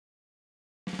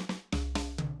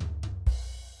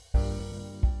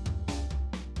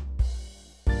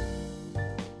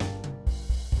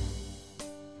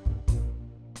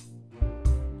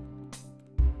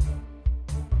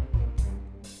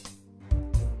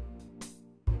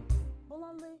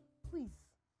Please.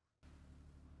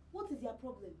 What is your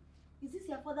problem? Is this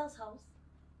your father's house?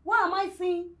 Why am I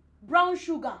seeing brown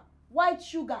sugar, white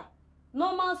sugar,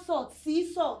 normal salt, sea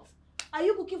salt? Are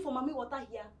you cooking for mommy water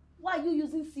here? Why are you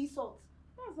using sea salt?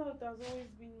 That's how it has always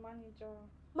been, manager.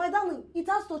 My darling, it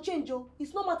has to change, oh.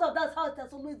 It's no matter if that's how it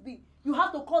has always been. You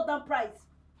have to cut down price.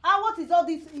 What is all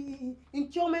this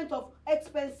increment of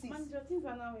expenses? Manager, things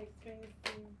are now expensive.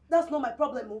 That's not my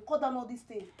problem, oh. Cut down all these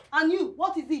things. And you,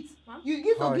 what is it? Huh? You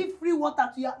used to give free water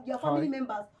to your family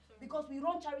members because we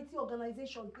run charity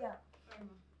organization here.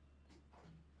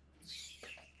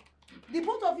 The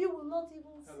both of you will not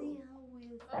even see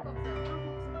how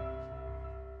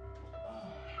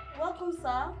welcome,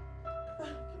 sir.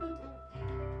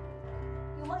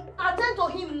 You might attend to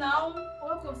him now.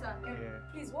 Welcome, sir.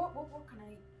 Please, what can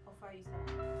I offer you,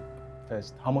 sir?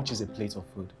 First, how much is a plate of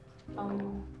food?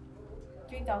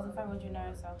 3,500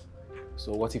 naira, sir.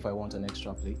 So what if I want an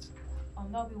extra plate?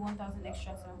 That'll be 1,000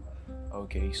 extra, sir.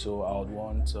 Okay, so I would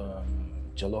want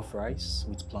jollof rice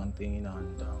with plantain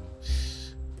and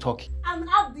turkey. And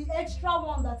add the extra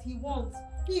one that he wants.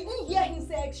 He didn't hear him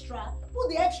say extra. Put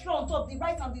the extra on top, the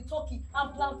rice and the turkey,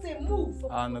 and plantain. Move.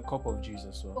 And a cup of juice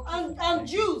as well. Okay. And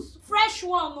juice, fresh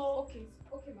one, oh.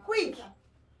 Okay, quick.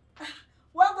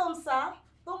 Well done, sir.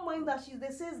 Don't mind that she's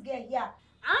the sales girl here.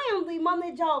 I am the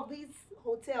manager of this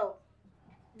hotel.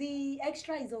 The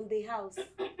extra is on the house.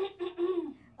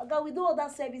 Okay, we do other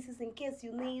services in case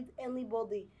you need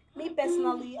anybody. Me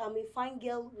personally, I'm a fine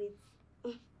girl with.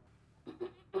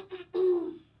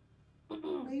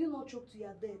 May you not choke to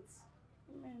your death.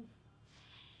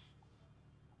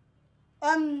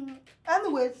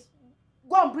 Anyways,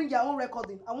 go and bring your own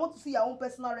recording. I want to see your own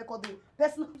personal recording.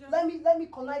 Let me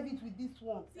connive it with this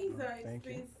one. Things are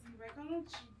expensive. I cannot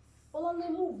cheat. Olale,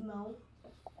 move now.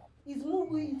 It's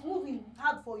moving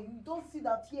hard for you. You don't see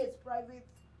that here is private.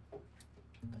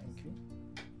 Thank you.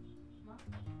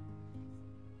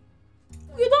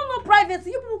 You don't know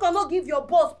privacy. You people cannot give your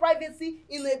boss privacy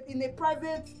in a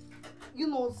private,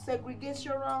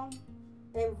 segregational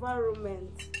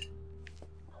environment.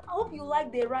 I hope you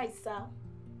like the rice, sir.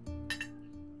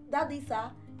 Daddy,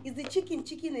 sir, is the chicken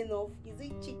enough? Is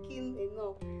it chicken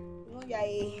enough? You're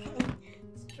a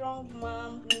strong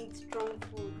man, need strong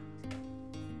food.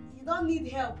 You don't need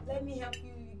help. Let me help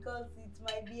you because it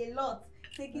might be a lot.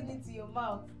 Take it into your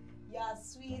mouth. You are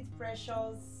sweet,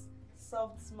 precious,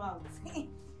 soft mouth.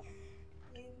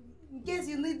 In case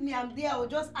you need me, I'm there. I will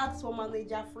just ask for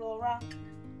manager Flora.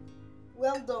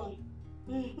 Well done.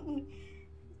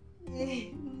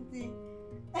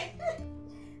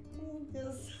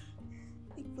 Just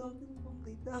take something from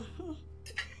the down.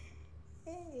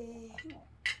 Hey.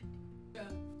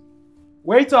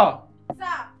 Waiter!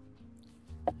 Sir!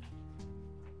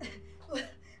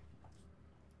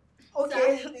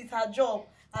 Okay, sir? It's her job.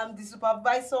 I'm the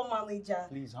supervisor manager.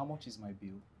 Please, how much is my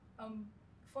bill?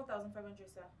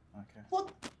 4,500, sir. Okay.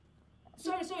 What?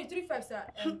 Sorry, 3,500, sir.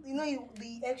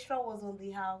 The extra was on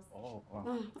the house. Oh,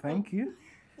 wow. Thank you.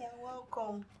 You're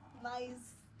welcome.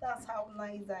 Nice. That's how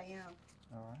nice I am.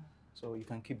 All right. So you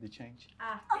can keep the change.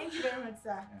 Thank you very much,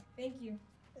 sir. Yeah. Thank you.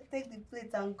 Take the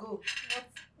plate and go.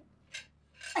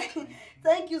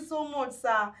 Thank you so much,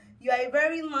 sir. You are a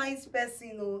very nice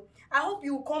person. Oh. I hope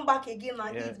you will come back again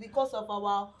and eat because of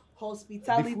our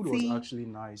hospitality. The food was actually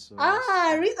nice. So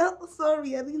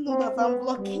sorry, I didn't know that I'm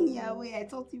blocking your way. I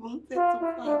thought you wanted to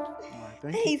pass.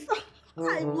 Thank you.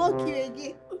 I block you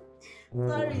again.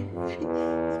 Sorry.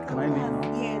 Can I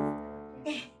leave?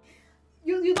 Yes.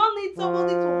 You don't need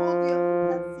somebody to hold you.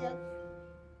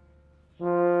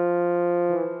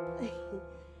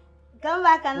 Come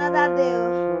back another day.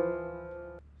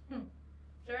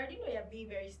 Flora, you know you're being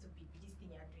very stupid with this thing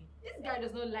you're doing. This guy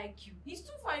does not like you. He's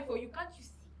too fine for you, can't you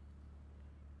see?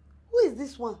 Who is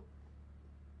this one?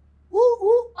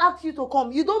 Who asked you to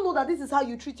come? You don't know that this is how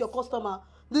you treat your customer.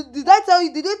 Did they tell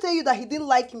you that he didn't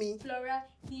like me? Flora,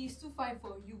 he is too fine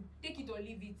for you. Take it or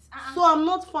leave it. So I'm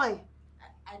not fine.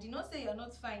 I did not say you're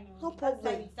not fine. No problem. That's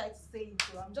why I decided to say it.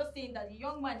 So I'm just saying that the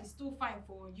young man is too fine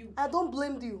for you. I don't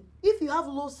blame you. If you have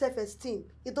low self-esteem,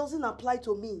 it doesn't apply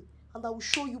to me. And I will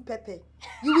show you Pepe.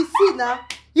 You will see now.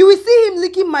 You will see him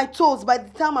licking my toes by the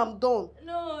time I'm done.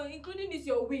 No, including this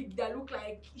your wig that look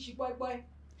like Ishikwaikwa.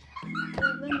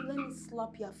 Let me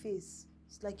slap your face.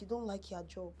 It's like you don't like your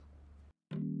job.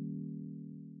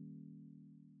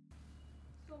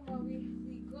 So,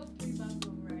 we got 3 bags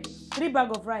of rice. 3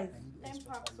 bags of rice? 10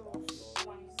 packs of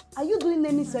wine. Are you doing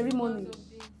any ceremony?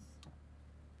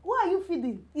 Who are you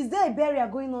feeding? Is there a burial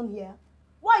going on here?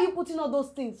 Why are you putting all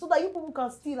those things? So that you people can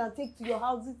steal and take to your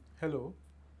houses? Hello.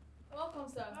 Welcome,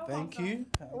 sir. Thank you.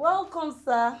 Welcome,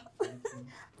 sir.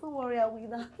 Don't worry, I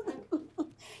will.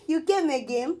 You came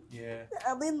again? Yeah.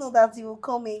 I didn't know that you would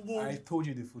come again. I told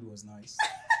you the food was nice.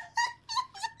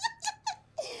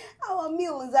 Our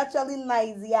meal is actually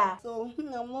nice, yeah. So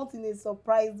I'm not in a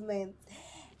surprisement.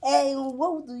 And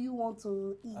what do you want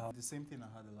to eat? The same thing I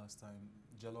had the last time.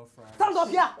 Jollof rice. Stand up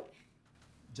here!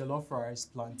 Jollof rice,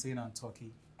 plantain and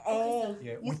turkey.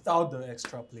 Yeah, without the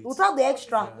extra plate. Without the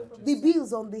extra. Yeah, The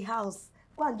bills on the house.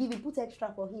 Go and give him, put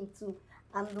extra for him too.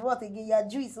 And what again? Your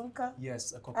juice, okay?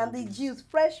 Yes, a couple And of the juice. juice,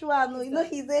 fresh one. You know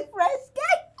he's a fresh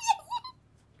guy.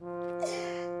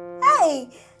 Hey,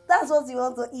 that's what you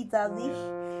want to eat, Abby.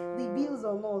 The bills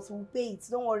on us, we'll pay it.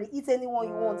 Don't worry, eat anyone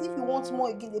you want. If you want more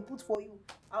again, they put for you.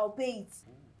 I'll pay it.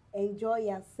 Enjoy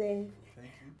yourself. Thank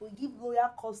you. We give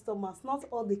loyal customers, not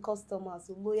all the customers,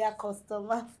 loyal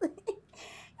customers.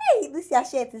 Hey, this your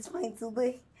shirt is fine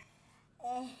today.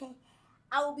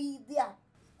 I'll be there.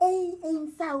 Hey,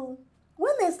 so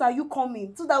when next are you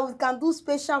coming so that we can do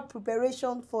special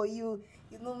preparation for you?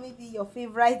 You know, maybe your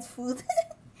favorite food.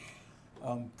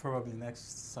 Probably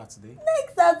next Saturday.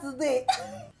 Next Saturday.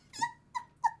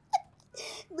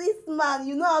 This man,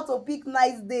 you know how to pick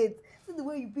nice dates. See the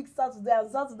way you pick Saturday, and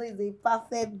Saturday is a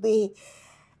perfect day.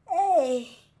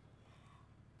 Hey.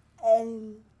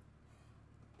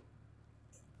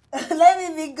 Let me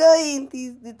be going.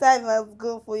 This the time I've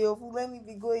gone for your food. Let me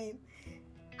be going.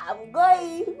 I'm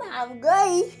going.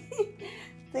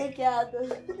 Take care.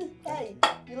 Hey,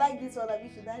 you like this one? I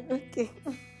should I? Okay.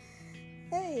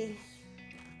 Hey.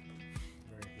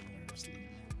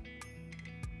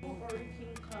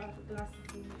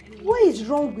 What is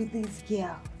wrong with this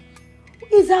girl?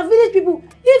 It's her village people.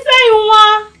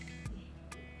 Ifeyinwa!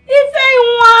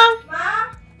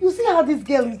 Ma? You see how this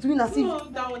girl is doing as if... No,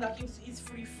 that one that came to eat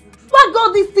free food. What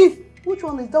got these things? Which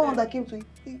one is that one that came to eat?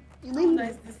 You didn't know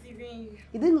That is deceiving you.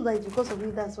 he didn't know that it's because of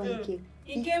me, that's why he came.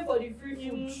 He came for the free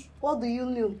food. What do you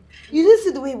know? You didn't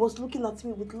see the way he was looking at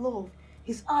me with love.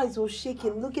 His eyes were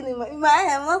shaking, looking in my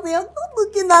eye. I'm not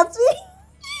looking at me.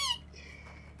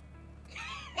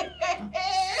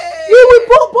 He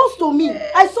will boast to me.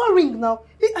 I saw ring now.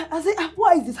 I said,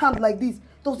 why is his hand like this?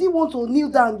 Does he want to kneel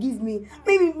down and give me?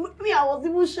 Maybe me, I was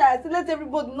even shy. I said, let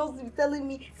everybody know he's telling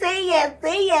me, say yes,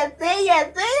 say yes, say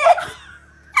yes, say yes.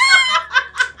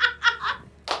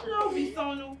 Love is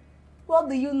on. What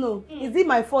do you know? Is it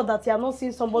my fault that you are not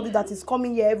seeing somebody that is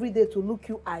coming here every day to look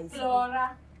you eyes?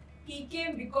 Flora, he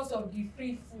came because of the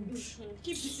free food.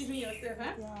 Keep deceiving yourself,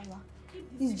 huh? Yeah.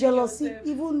 It's jealousy.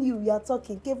 Even you are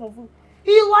talking. Came from food.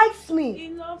 He likes me. He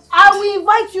loves you. I will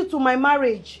invite you to my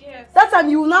marriage. Yes. That time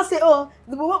you will not say, oh,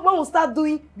 when we start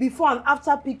doing before and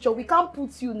after picture, we can't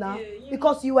put you now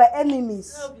because you were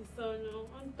enemies. Love is on you.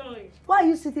 I'm telling you. Why are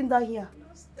you sitting down here?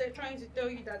 They're trying to tell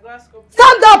you that glass cup.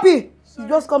 Stand up! You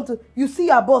just come to, you see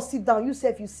your boss sit down, you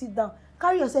sit down.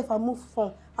 Carry yourself and move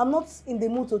from. I'm not in the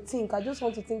mood to think. I just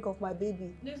want to think of my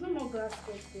baby. There's no more glass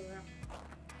cups, Flora.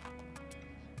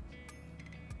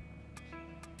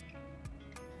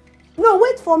 No,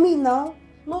 wait for me now.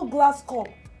 No glass cup.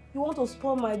 You want to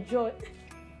spoil my joy.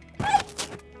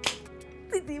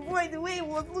 See the way he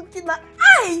was looking at.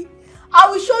 I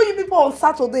will show you people on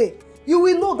Saturday. You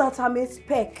will know that I'm a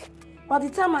speck. By the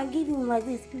time I give him like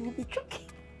this, he will be choking.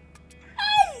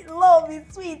 Love is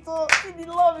sweet. Oh, see the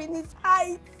love in his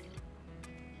eyes.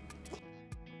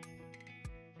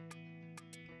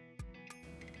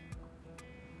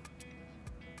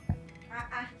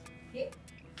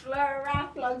 Flora,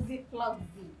 Floxy.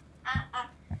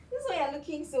 This is why you're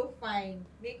looking so fine.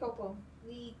 Makeup on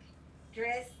week,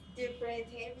 dress different,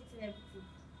 everything.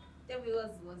 Tell me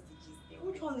what's the gist there?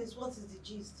 Which one is what is the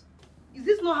gist? Is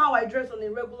this not how I dress on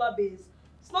a regular basis?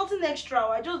 It's nothing extra.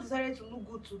 I just decided to look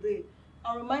good today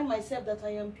and remind myself that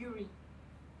I am pure.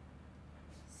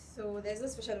 So there's no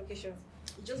special occasion.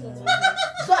 You just want to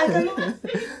So I cannot.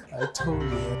 I told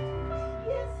you.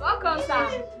 Welcome,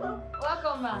 sir.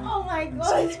 Welcome, ma'am. Oh my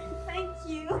God. Thank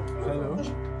you. Hello.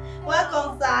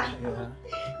 Welcome, sir. Yeah.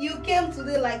 You came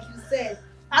today like you said.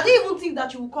 I didn't even think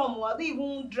that you would come. I didn't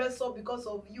even dress up because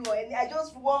of you or any. I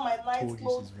just wore my nice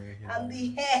clothes and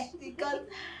the hair because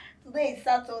today is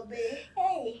Saturday.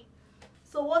 Hey.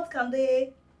 So what can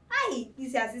they? Hi,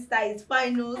 this your sister is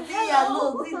fine. No, see your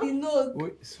nose, see the nose.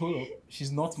 Wait, hold up.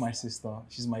 She's not my sister.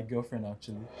 She's my girlfriend,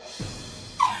 actually.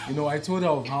 You know, I told her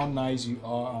of how nice you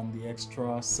are and the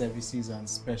extra services and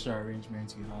special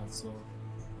arrangements you had. So, you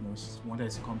know, she wanted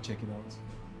to come check it out.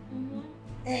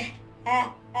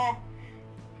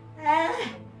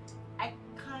 I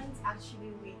can't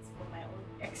actually wait for my own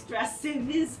extra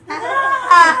service.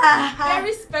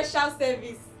 Very special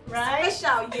service. Right?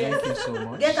 Special, yes. Thank you so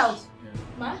much. Get out. Yeah.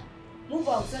 Ma? Move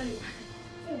out, sorry.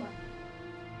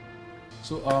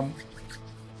 So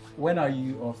when are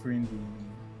you offering the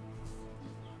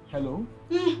hello?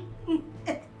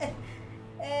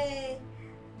 Hey,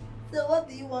 so what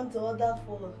do you want to order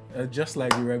for? Just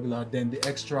like the regular, then the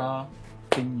extra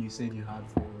thing you said you had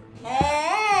for.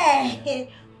 Hey,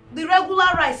 the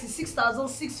regular rice is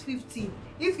 6,650.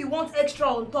 If you want extra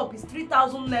on top, it's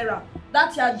 3,000 naira.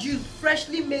 That your juice,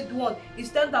 freshly made one, is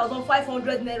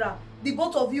 10,500 naira. The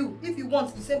both of you, if you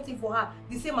want the same thing for her,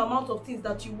 the same amount of things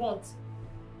that you want.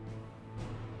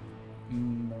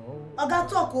 No. Oga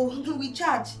talk, oh, we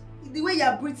charge. The way you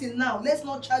are breathing now, let's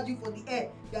not charge you for the air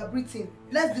you are breathing.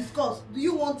 Let's discuss. Do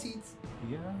you want it?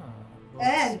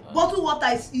 Yeah. Bottle water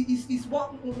is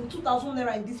 2,000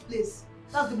 naira in this place.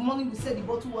 That's the money we said the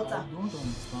bottle water. I don't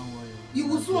understand why You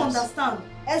will soon understand.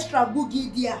 Extra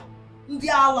boogie there.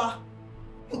 Ndiala.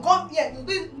 You come here,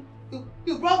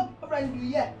 you brought friend you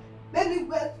here. Let me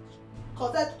wear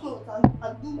corset clothes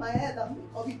and do my hair and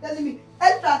makeup. You telling me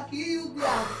extra kill you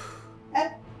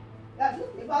there. Yeah,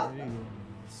 just about.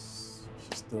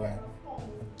 She's doing. I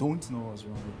don't know what's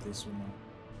wrong with this woman.